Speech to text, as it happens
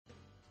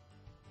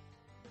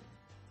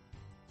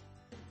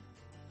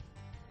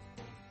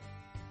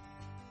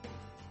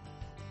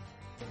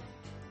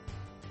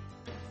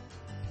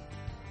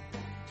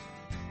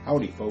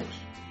Howdy, folks.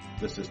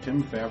 This is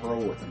Tim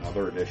Favreau with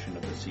another edition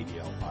of the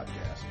CDL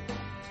Podcast.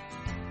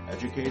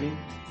 Educating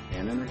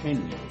and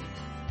entertaining you,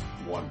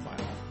 one mile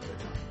at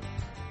a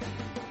time.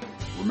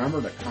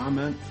 Remember to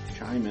comment,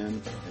 chime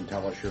in, and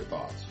tell us your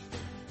thoughts.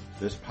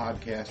 This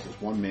podcast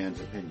is one man's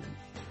opinion,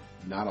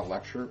 not a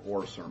lecture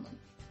or sermon.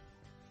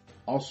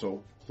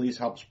 Also, please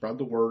help spread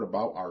the word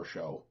about our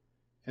show,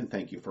 and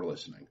thank you for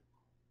listening.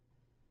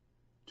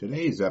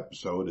 Today's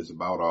episode is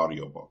about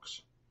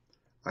audiobooks.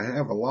 I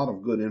have a lot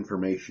of good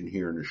information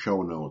here in the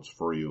show notes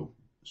for you,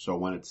 so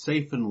when it's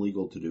safe and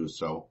legal to do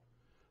so,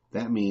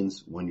 that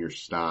means when you're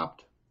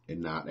stopped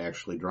and not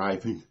actually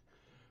driving,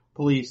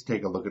 please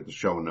take a look at the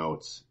show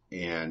notes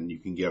and you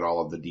can get all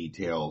of the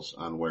details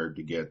on where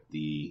to get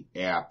the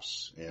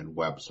apps and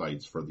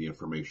websites for the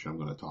information I'm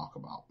going to talk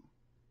about.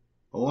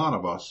 A lot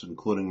of us,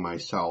 including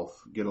myself,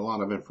 get a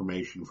lot of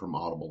information from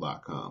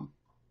audible.com.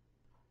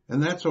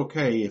 And that's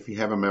okay if you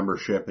have a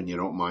membership and you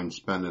don't mind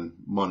spending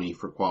money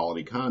for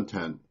quality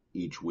content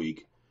each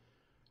week.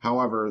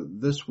 However,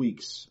 this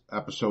week's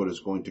episode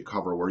is going to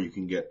cover where you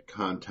can get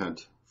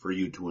content for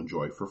you to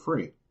enjoy for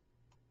free.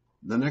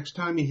 The next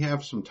time you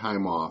have some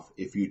time off,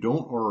 if you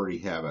don't already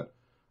have it,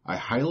 I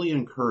highly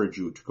encourage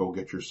you to go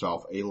get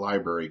yourself a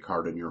library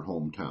card in your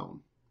hometown.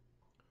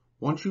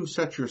 Once you've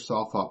set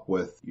yourself up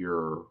with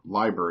your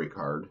library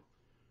card,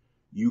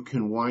 you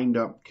can wind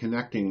up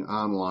connecting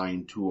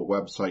online to a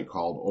website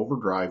called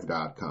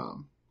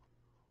overdrive.com.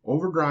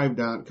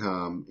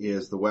 Overdrive.com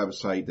is the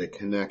website that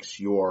connects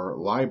your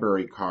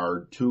library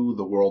card to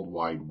the World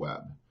Wide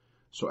Web.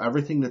 So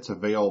everything that's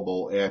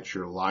available at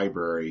your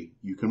library,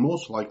 you can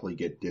most likely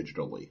get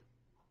digitally.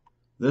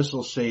 This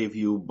will save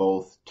you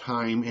both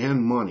time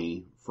and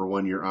money for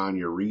when you're on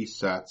your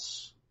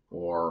resets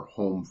or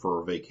home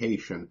for a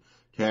vacation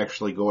to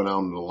actually go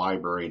down to the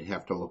library and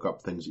have to look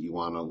up things that you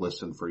want to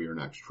listen for your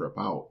next trip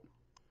out.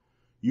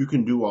 You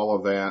can do all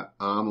of that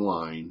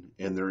online,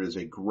 and there is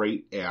a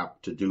great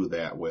app to do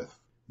that with.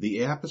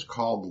 The app is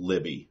called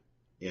Libby,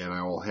 and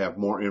I will have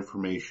more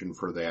information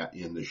for that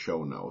in the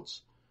show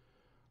notes.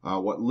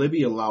 What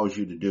Libby allows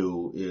you to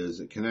do is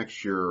it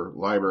connects your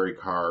library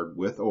card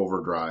with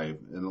Overdrive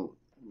and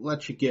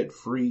lets you get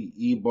free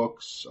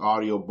ebooks,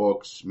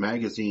 audiobooks,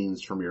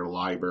 magazines from your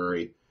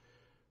library,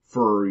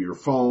 for your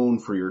phone,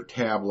 for your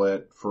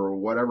tablet, for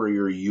whatever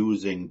you're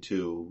using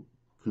to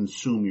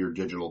consume your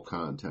digital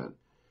content.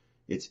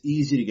 It's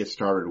easy to get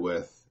started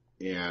with,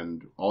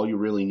 and all you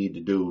really need to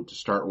do to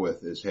start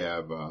with is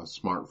have a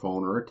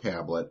smartphone or a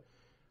tablet,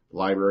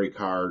 library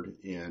card,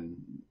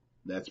 and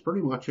that's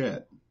pretty much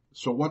it.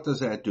 So what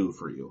does that do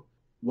for you?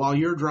 While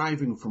you're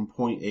driving from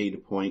point A to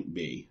point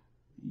B,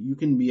 you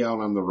can be out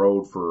on the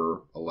road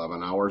for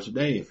 11 hours a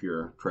day if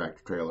you're a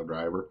tractor-trailer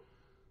driver.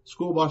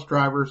 School bus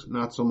drivers,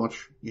 not so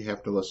much. You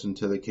have to listen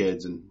to the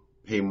kids and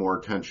pay more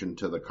attention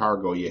to the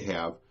cargo you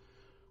have.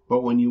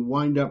 But when you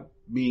wind up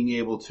being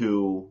able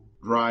to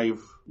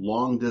drive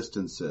long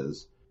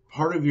distances,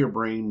 part of your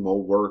brain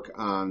will work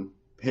on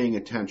paying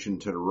attention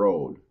to the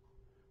road.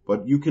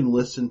 But you can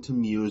listen to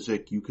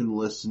music, you can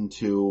listen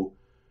to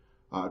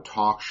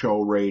talk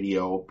show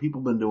radio. People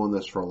have been doing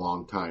this for a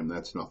long time.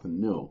 That's nothing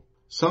new.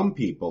 Some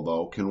people,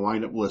 though, can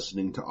wind up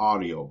listening to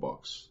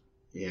audiobooks.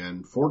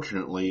 And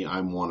fortunately,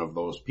 I'm one of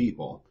those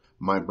people.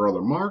 My brother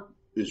Mark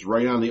is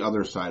right on the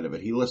other side of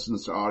it. He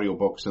listens to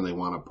audiobooks and they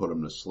want to put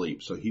him to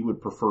sleep. So he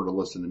would prefer to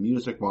listen to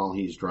music while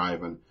he's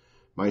driving.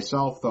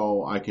 Myself,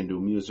 though, I can do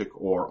music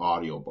or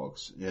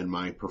audiobooks. And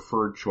my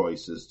preferred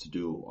choice is to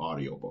do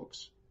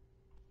audiobooks.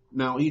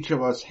 Now, each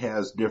of us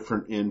has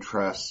different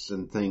interests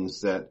and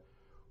things that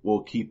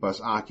will keep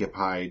us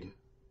occupied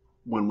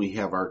when we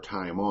have our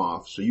time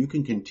off. So you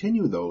can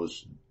continue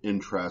those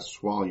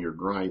interests while you're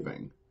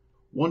driving.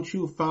 Once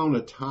you've found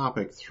a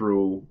topic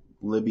through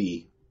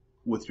Libby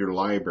with your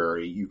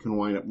library, you can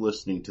wind up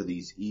listening to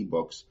these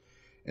ebooks,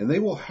 and they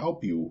will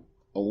help you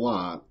a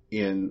lot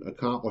in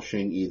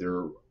accomplishing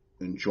either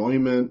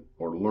enjoyment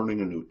or learning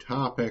a new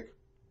topic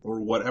or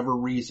whatever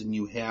reason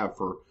you have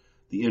for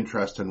the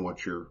interest in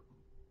what you're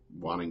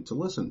wanting to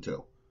listen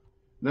to.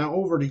 Now,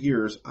 over the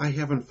years, I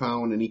haven't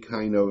found any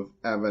kind of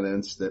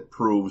evidence that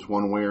proves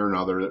one way or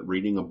another that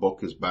reading a book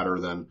is better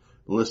than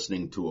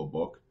listening to a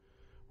book.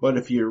 But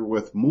if you're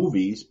with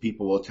movies,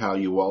 people will tell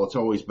you, well, it's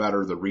always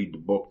better to read the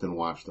book than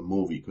watch the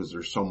movie because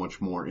there's so much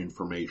more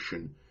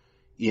information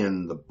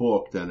in the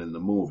book than in the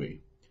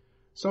movie.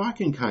 So I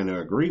can kind of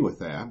agree with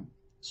that.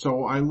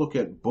 So I look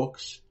at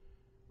books,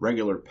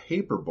 regular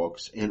paper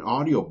books, and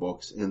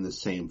audiobooks in the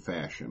same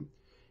fashion.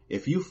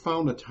 If you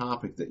found a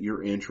topic that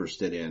you're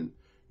interested in,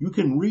 you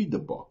can read the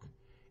book,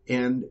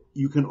 and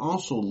you can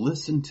also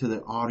listen to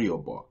the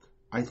audiobook.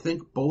 I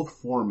think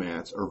both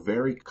formats are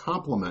very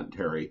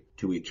complementary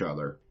to each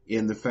other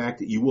in the fact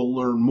that you will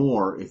learn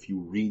more if you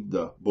read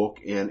the book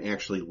and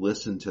actually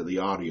listen to the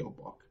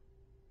audiobook.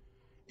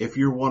 If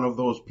you're one of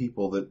those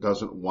people that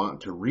doesn't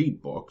want to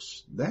read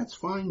books, that's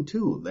fine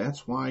too.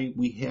 That's why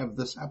we have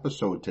this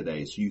episode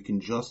today, so you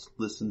can just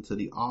listen to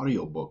the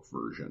audiobook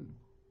version.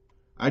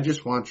 I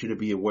just want you to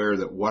be aware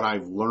that what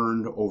I've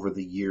learned over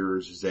the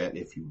years is that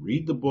if you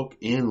read the book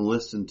and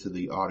listen to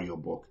the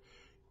audiobook,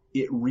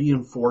 it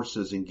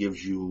reinforces and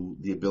gives you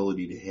the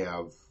ability to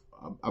have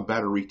a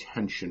better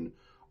retention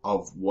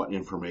of what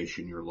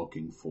information you're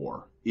looking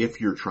for if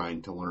you're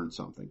trying to learn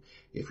something.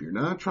 If you're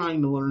not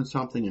trying to learn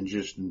something and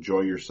just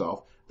enjoy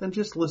yourself, then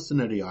just listen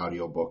to the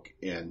audiobook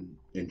and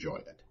enjoy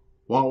it.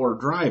 While we're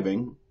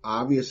driving,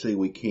 obviously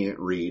we can't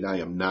read. I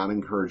am not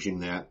encouraging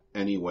that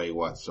any way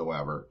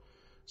whatsoever.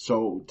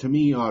 So to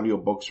me,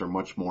 audiobooks are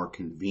much more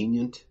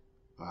convenient.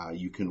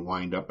 You can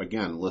wind up,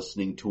 again,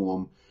 listening to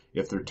them.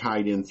 If they're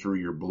tied in through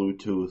your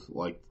Bluetooth,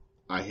 like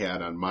I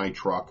had on my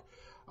truck,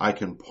 I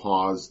can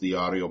pause the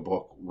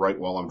audiobook right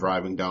while I'm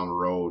driving down the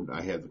road.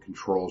 I have the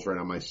controls right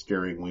on my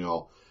steering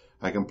wheel.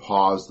 I can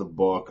pause the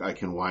book. I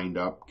can wind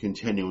up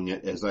continuing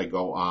it as I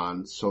go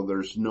on. So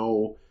there's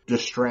no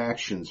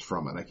distractions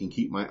from it. I can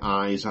keep my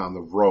eyes on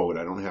the road.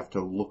 I don't have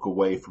to look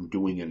away from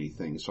doing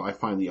anything. So I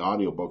find the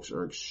audiobooks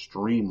are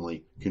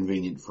extremely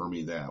convenient for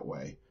me that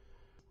way.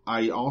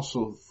 I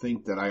also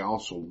think that I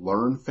also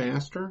learn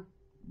faster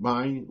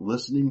by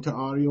listening to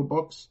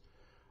audiobooks.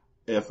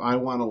 If I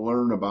want to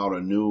learn about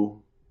a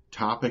new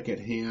topic at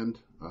hand,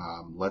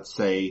 let's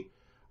say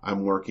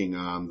I'm working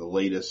on the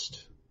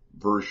latest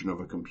version of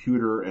a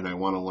computer and I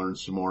want to learn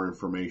some more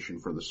information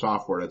for the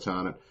software that's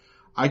on it,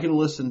 I can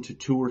listen to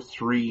 2 or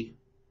 3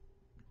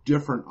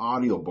 different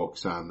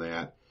audiobooks on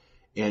that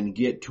and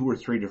get 2 or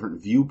 3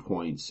 different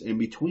viewpoints. And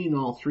between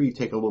all 3,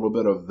 take a little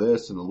bit of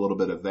this and a little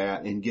bit of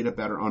that and get a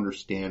better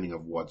understanding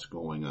of what's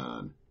going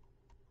on.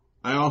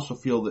 I also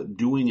feel that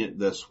doing it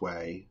this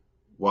way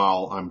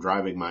while I'm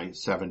driving my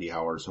 70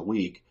 hours a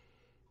week,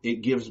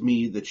 it gives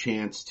me the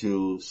chance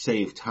to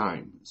save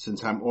time.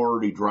 Since I'm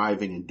already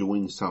driving and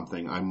doing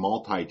something, I'm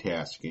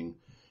multitasking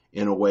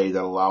in a way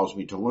that allows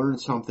me to learn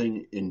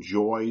something,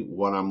 enjoy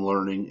what I'm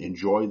learning,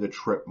 enjoy the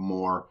trip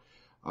more,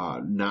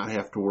 not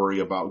have to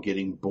worry about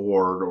getting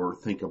bored or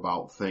think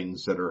about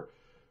things that are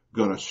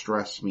going to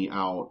stress me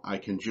out. I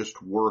can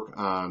just work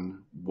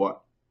on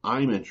what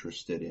I'm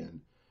interested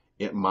in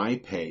at my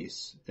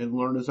pace and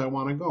learn as I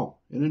want to go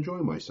and enjoy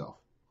myself.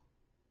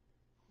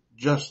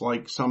 Just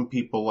like some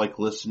people like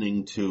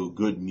listening to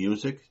good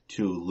music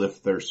to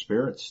lift their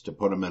spirits, to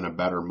put them in a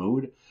better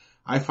mood,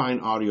 I find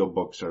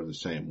audiobooks are the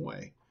same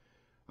way.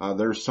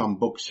 There's some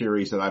book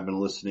series that I've been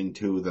listening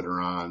to that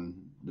are on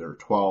their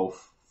 12th,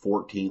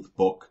 14th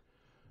book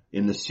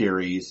in the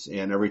series,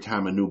 and every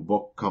time a new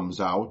book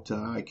comes out,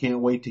 I can't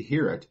wait to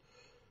hear it.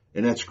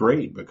 And that's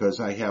great because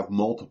I have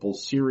multiple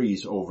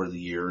series over the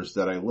years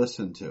that I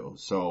listen to.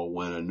 So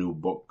when a new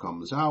book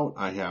comes out,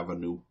 I have a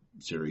new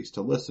series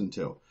to listen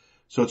to.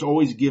 So it's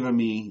always given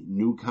me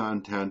new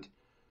content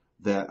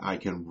that I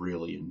can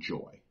really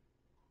enjoy.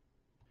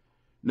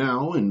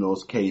 Now, in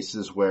those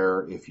cases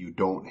where if you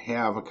don't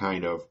have a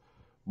kind of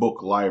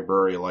book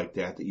library like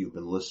that you've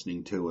been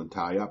listening to and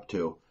tie up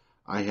to,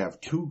 I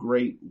have 2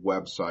 great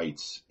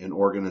websites and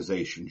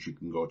organizations you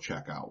can go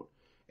check out.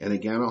 And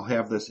again, I'll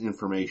have this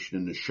information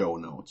in the show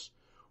notes.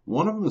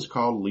 One of them is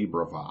called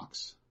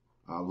LibriVox.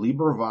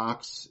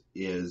 LibriVox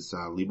is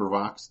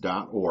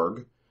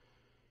LibriVox.org.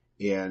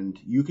 And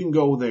you can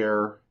go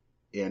there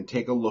and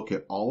take a look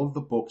at all of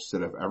the books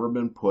that have ever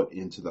been put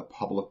into the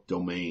public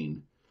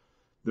domain.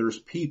 There's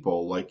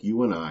people like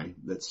you and I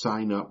that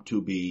sign up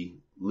to be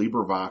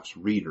LibriVox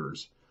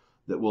readers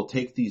that will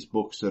take these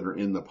books that are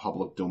in the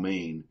public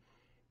domain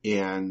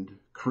and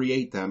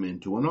create them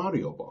into an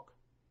audiobook.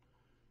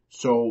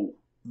 So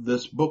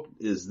this book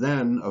is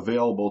then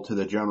available to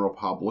the general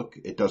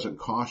public. It doesn't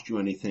cost you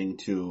anything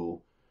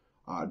to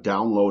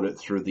download it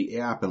through the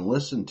app and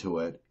listen to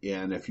it.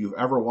 And if you've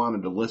ever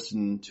wanted to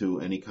listen to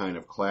any kind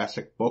of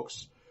classic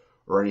books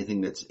or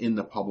anything that's in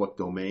the public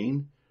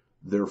domain,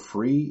 they're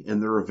free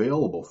and they're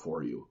available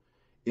for you.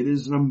 It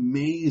is an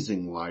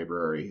amazing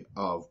library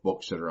of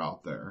books that are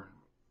out there.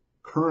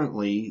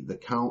 Currently, the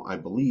count, I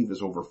believe,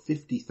 is over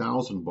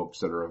 50,000 books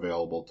that are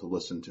available to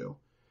listen to.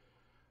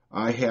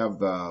 I have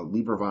the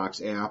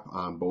LibriVox app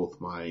on both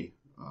my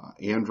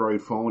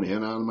Android phone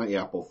and on my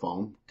Apple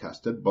phone.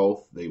 Tested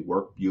both. They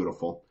work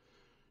beautiful.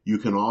 You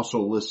can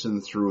also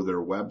listen through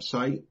their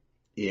website,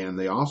 and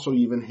they also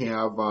even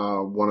have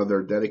one of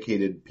their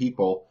dedicated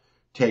people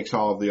takes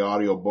all of the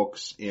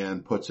audiobooks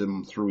and puts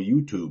them through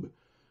YouTube.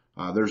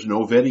 There's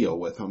no video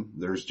with them.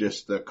 There's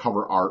just the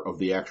cover art of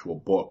the actual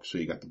book, so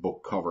you got the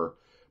book cover.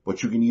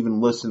 But you can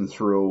even listen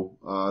through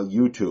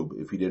YouTube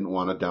if you didn't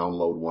want to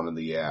download one of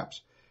the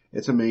apps.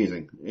 It's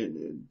amazing.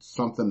 It's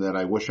something that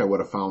I wish I would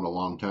have found a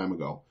long time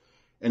ago.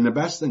 And the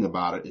best thing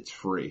about it, it's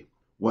free.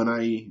 When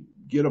I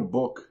get a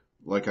book,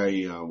 like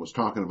I was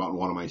talking about in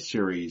one of my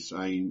series,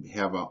 I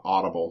have an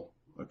Audible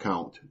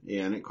account,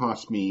 and it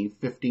costs me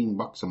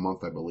 $15 a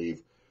month, I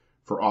believe,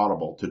 for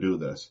Audible to do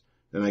this.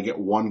 Then I get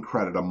 1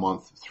 credit a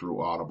month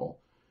through Audible.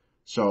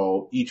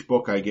 So each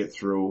book I get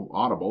through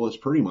Audible is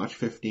pretty much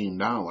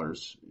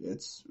 $15.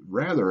 It's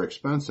rather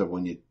expensive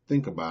when you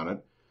think about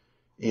it.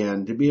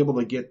 And to be able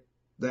to get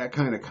that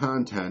kind of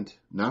content,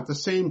 not the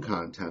same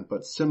content,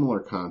 but similar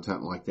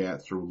content like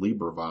that through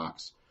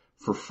LibriVox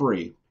for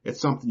free. It's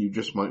something you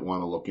just might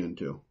want to look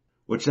into.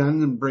 Which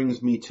then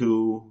brings me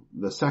to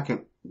the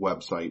second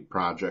website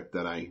project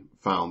that I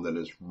found that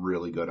is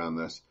really good on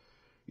this.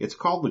 It's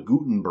called the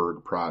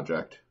Gutenberg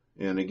Project.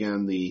 And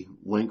again, the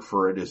link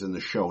for it is in the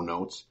show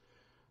notes.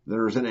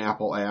 There's an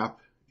Apple app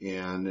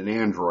and an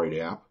Android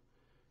app.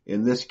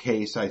 In this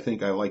case, I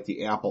think I like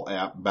the Apple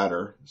app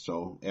better.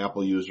 So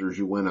Apple users,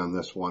 you win on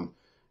this one.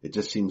 It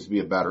just seems to be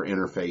a better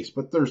interface.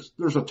 But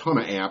there's a ton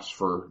of apps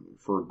for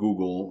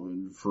Google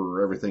and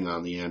for everything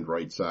on the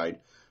Android side.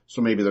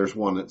 So maybe there's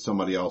one that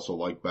somebody else will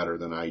like better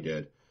than I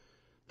did.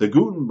 The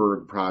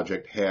Gutenberg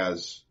Project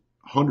has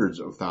hundreds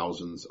of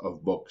thousands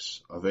of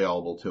books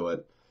available to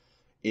it.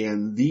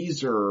 And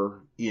these are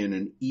in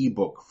an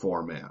ebook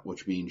format,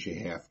 which means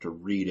you have to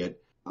read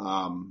it.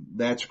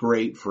 That's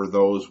great for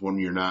those when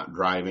you're not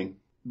driving.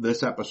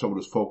 This episode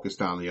is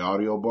focused on the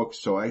audiobooks,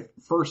 so I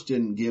first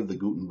didn't give the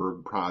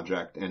Gutenberg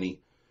Project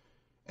any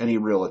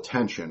real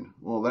attention.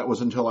 Well, that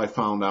was until I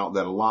found out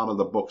that a lot of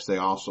the books they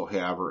also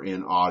have are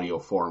in audio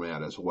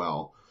format as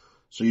well.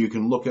 So you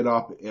can look it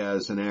up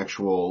as an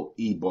actual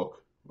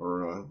ebook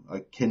or a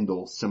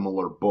Kindle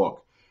similar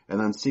book and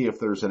then see if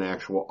there's an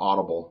actual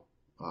Audible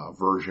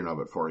version of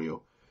it for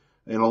you.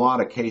 In a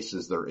lot of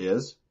cases there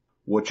is,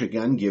 which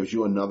again gives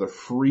you another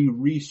free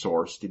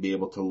resource to be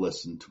able to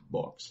listen to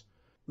books.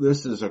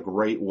 This is a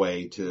great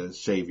way to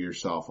save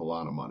yourself a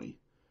lot of money.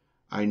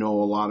 I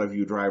know a lot of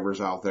you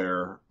drivers out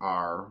there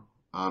are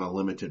on a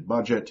limited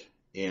budget,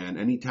 and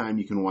anytime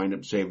you can wind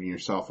up saving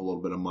yourself a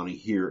little bit of money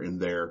here and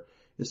there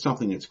is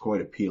something that's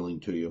quite appealing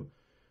to you.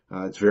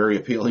 It's very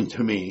appealing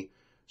to me.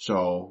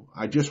 So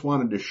I just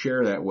wanted to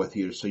share that with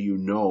you so you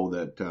know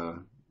that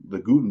the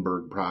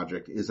Gutenberg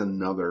Project is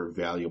another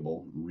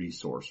valuable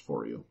resource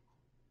for you.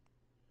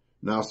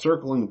 Now,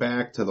 circling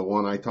back to the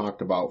one I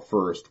talked about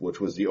first, which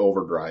was the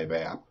Overdrive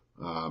app.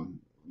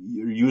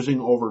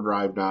 Using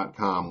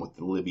overdrive.com with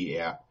the Libby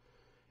app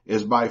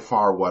is by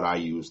far what I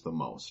use the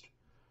most.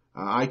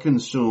 I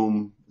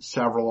consume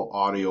several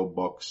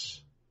audiobooks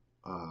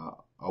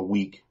a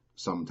week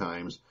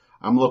sometimes.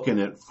 I'm looking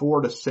at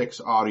 4 to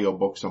 6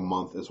 audiobooks a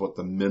month is what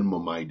the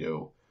minimum I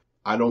do.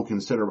 I don't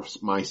consider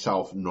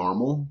myself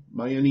normal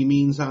by any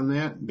means on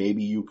that.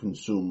 Maybe you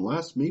consume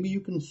less. Maybe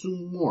you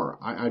consume more.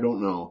 I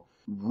don't know.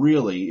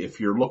 Really, if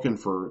you're looking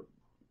for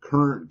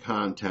current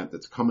content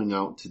that's coming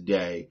out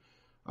today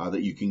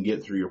that you can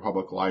get through your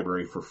public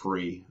library for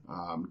free,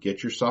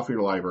 get yourself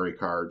your library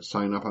card,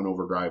 sign up on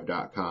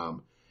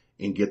overdrive.com,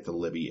 and get the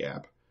Libby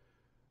app.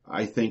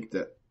 I think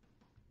that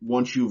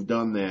once you've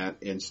done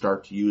that and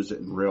start to use it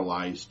and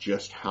realize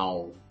just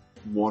how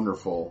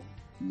wonderful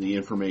the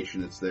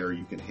information that's there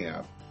you can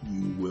have,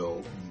 you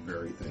will be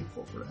very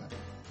thankful for that.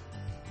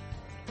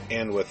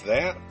 And with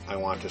that, I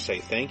want to say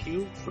thank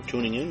you for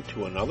tuning in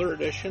to another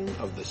edition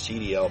of the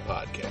CDL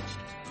Podcast.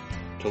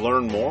 To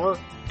learn more,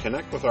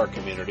 connect with our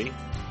community,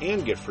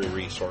 and get free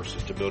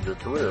resources to build your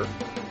career,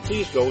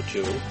 please go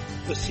to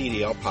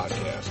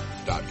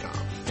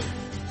thecdlpodcast.com.